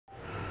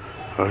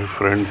Hi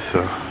friends,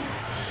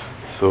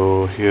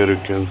 so here you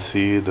can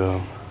see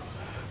the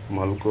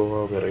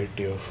Malagoa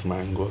variety of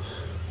mangoes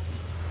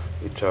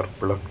which are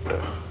plucked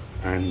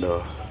and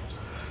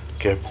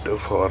kept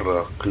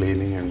for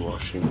cleaning and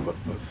washing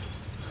purpose.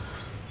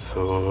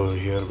 So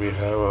here we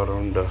have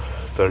around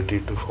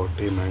 30 to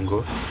 40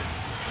 mangoes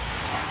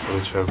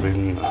which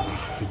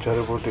are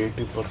about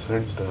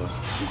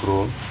 80%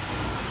 grown.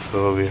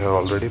 So we have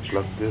already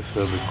plucked this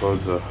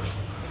because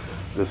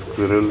the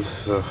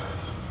squirrels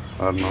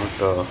are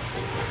not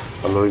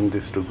allowing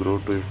this to grow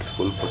to its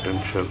full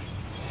potential.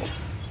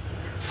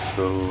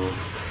 So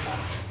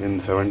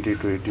in 70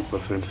 to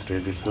 80%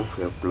 stage itself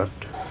we have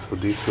plucked. So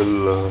these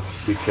will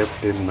be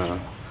kept in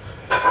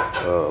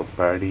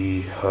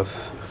paddy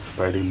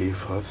leaf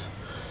husk,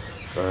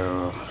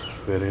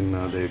 wherein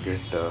they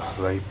get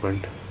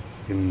ripened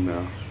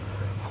in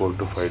 4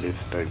 to 5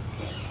 days time.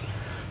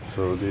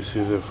 So this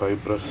is a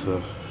fibrous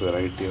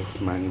variety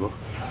of mango.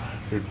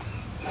 It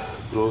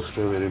grows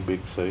to a very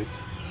big size.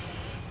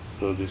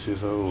 So this is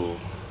how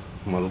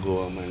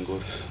Malagoa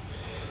mangoes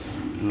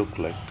look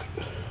like.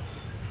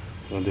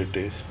 And they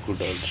taste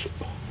good also.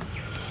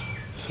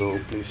 So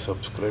please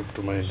subscribe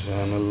to my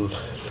channel,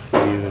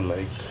 leave a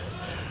like,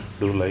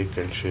 do like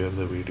and share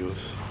the videos.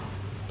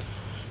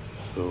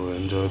 So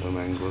enjoy the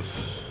mangoes,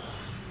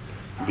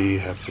 be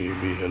happy,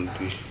 be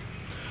healthy.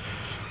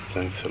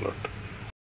 Thanks a lot.